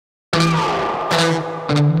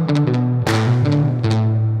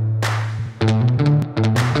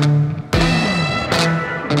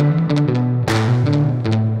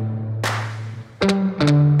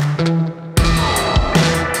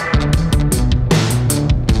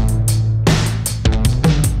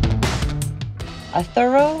A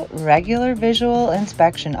thorough, regular visual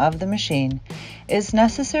inspection of the machine is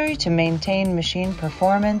necessary to maintain machine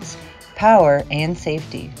performance, power, and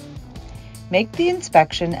safety. Make the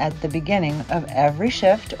inspection at the beginning of every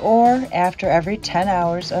shift or after every 10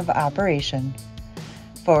 hours of operation.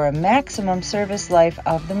 For a maximum service life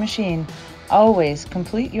of the machine, always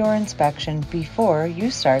complete your inspection before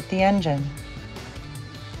you start the engine.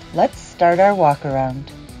 Let's start our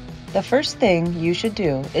walk-around. The first thing you should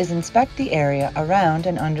do is inspect the area around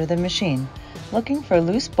and under the machine, looking for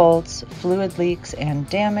loose bolts, fluid leaks, and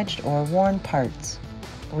damaged or worn parts.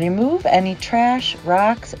 Remove any trash,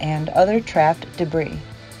 rocks, and other trapped debris.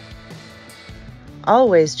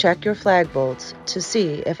 Always check your flag bolts to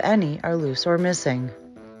see if any are loose or missing.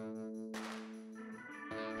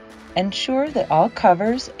 Ensure that all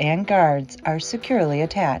covers and guards are securely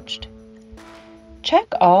attached. Check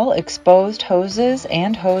all exposed hoses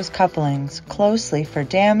and hose couplings closely for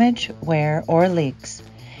damage, wear, or leaks.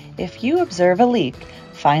 If you observe a leak,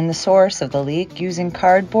 find the source of the leak using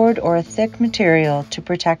cardboard or a thick material to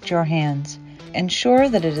protect your hands. Ensure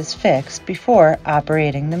that it is fixed before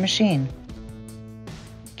operating the machine.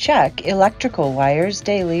 Check electrical wires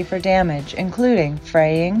daily for damage, including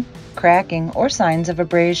fraying, cracking, or signs of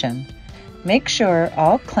abrasion. Make sure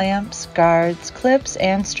all clamps, guards, clips,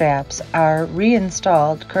 and straps are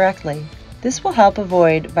reinstalled correctly. This will help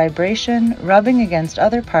avoid vibration, rubbing against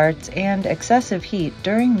other parts, and excessive heat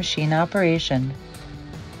during machine operation.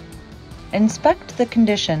 Inspect the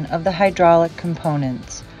condition of the hydraulic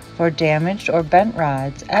components for damaged or bent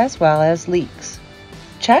rods as well as leaks.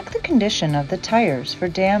 Check the condition of the tires for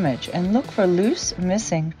damage and look for loose,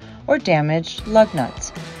 missing, or damaged lug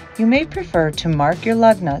nuts. You may prefer to mark your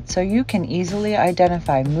lug nuts so you can easily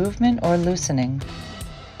identify movement or loosening.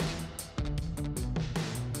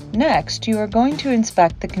 Next, you are going to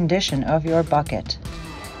inspect the condition of your bucket.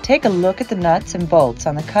 Take a look at the nuts and bolts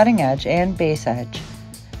on the cutting edge and base edge.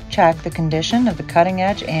 Check the condition of the cutting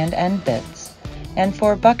edge and end bits. And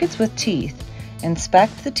for buckets with teeth,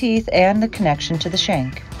 inspect the teeth and the connection to the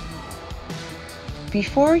shank.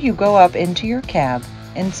 Before you go up into your cab,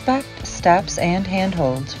 inspect steps and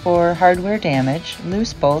handholds for hardware damage,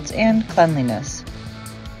 loose bolts, and cleanliness.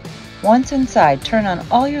 Once inside, turn on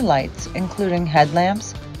all your lights, including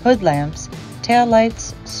headlamps, hood lamps, tail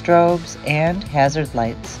lights, strobes, and hazard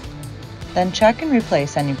lights. Then check and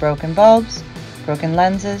replace any broken bulbs, broken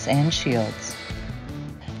lenses, and shields.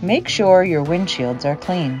 Make sure your windshields are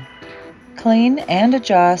clean. Clean and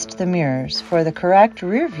adjust the mirrors for the correct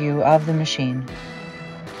rear view of the machine.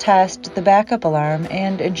 Test the backup alarm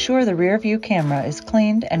and ensure the rear view camera is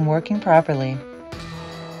cleaned and working properly.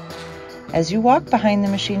 As you walk behind the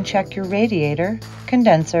machine, check your radiator,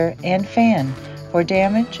 condenser, and fan for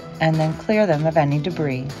damage and then clear them of any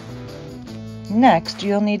debris. Next,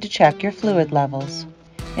 you'll need to check your fluid levels.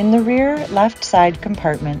 In the rear left side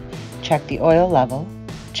compartment, check the oil level,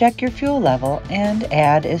 check your fuel level, and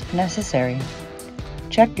add if necessary.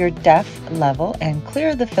 Check your DEF level and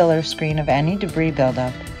clear the filler screen of any debris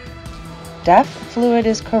buildup. DEF fluid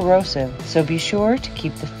is corrosive, so be sure to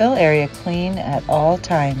keep the fill area clean at all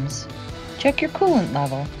times. Check your coolant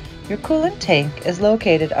level. Your coolant tank is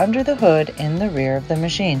located under the hood in the rear of the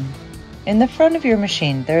machine. In the front of your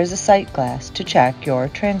machine, there is a sight glass to check your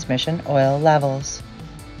transmission oil levels.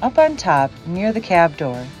 Up on top, near the cab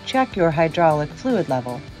door, check your hydraulic fluid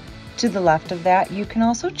level. To the left of that, you can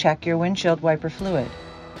also check your windshield wiper fluid.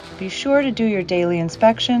 Be sure to do your daily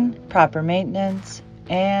inspection, proper maintenance,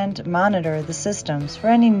 and monitor the systems for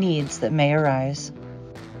any needs that may arise.